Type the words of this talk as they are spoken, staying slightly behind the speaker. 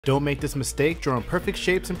Don't make this mistake drawing perfect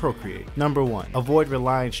shapes in Procreate. Number 1. Avoid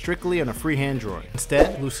relying strictly on a freehand drawing.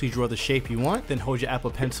 Instead, loosely draw the shape you want, then hold your Apple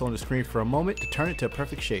Pencil on the screen for a moment to turn it to a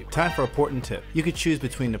perfect shape. Time for an important tip. You can choose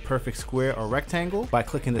between the perfect square or rectangle by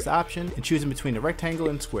clicking this option and choosing between the rectangle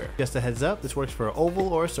and square. Just a heads up, this works for an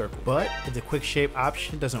oval or a circle. But if the quick shape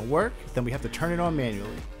option doesn't work, then we have to turn it on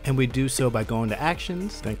manually. And we do so by going to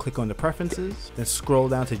Actions, then click on the Preferences, then scroll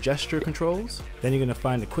down to Gesture Controls. Then you're going to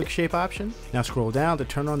find the Quick Shape option. Now scroll down to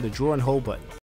turn on the Draw and Hold button.